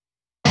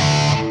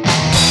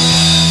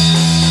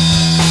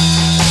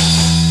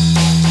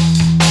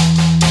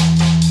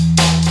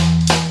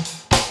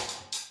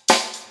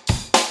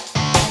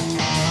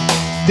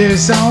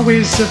There's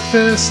always a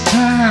first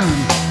time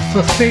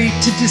for fate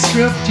to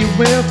disrupt your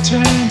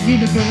well-trained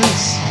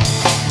universe.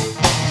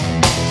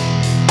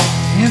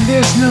 And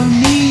there's no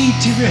need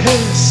to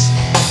rehearse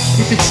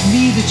if it's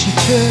me that you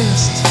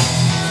trust.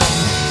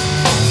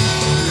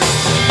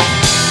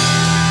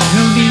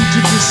 No need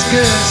to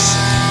discuss,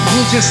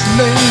 we'll just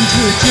learn to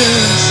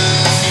adjust.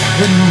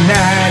 The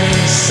night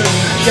is so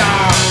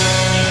dark,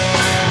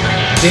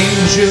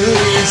 danger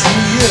is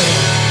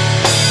near.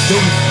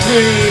 Don't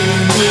pray,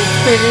 no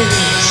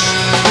fetish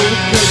will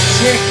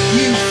protect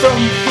you from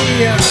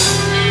fear.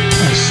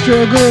 I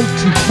struggled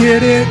to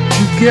get it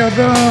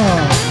together.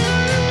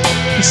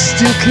 It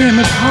still came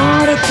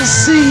apart at the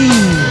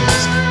seams.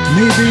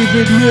 Maybe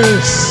the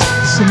nurse,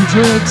 some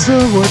drugs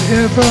or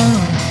whatever,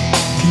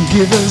 can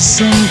give us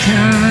some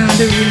kind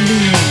of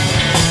relief.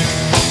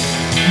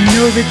 You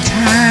know that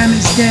time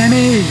is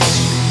damaged.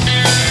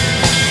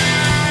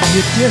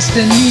 Your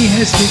destiny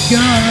has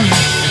begun.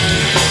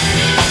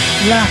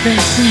 Life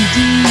is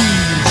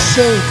indeed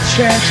so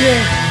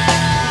tragic.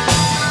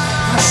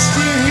 I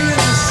still hear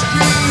the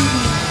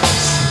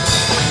screams.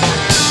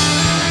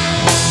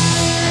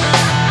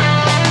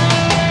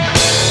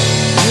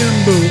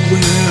 Remember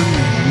when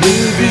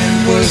living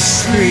was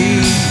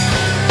free?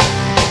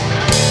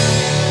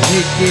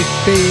 Naked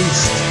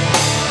faced,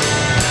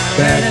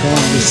 back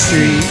on the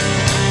street.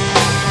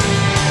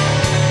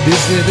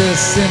 Visit a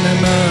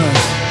cinema,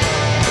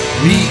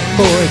 meet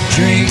for a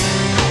drink.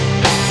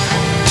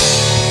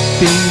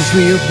 Things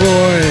we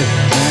avoid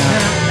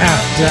now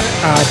after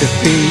our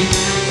defeat.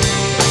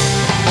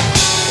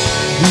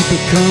 We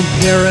become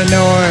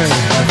paranoid,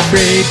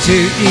 afraid to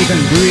even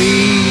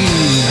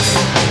breathe.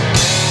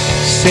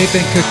 Safe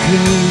in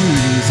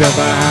cocoons of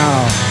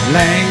our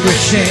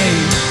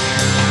languishing.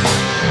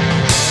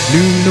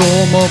 New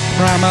normal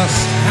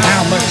promised,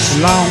 how much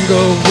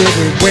longer will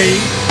we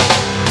wait?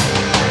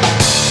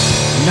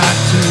 Not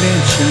to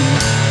mention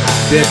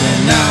the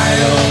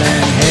denial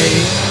and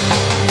hate.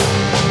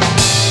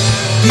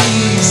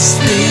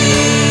 These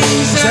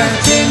things I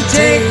can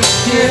take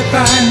if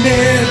I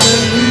never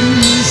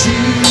lose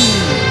you.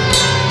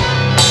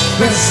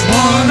 Just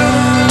wanna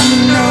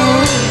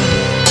know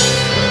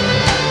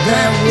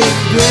that would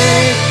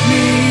break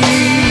me.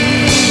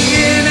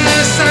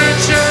 Innocent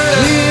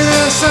trust,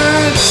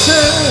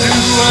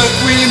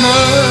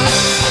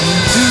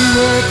 do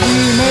what we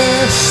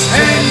must,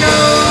 and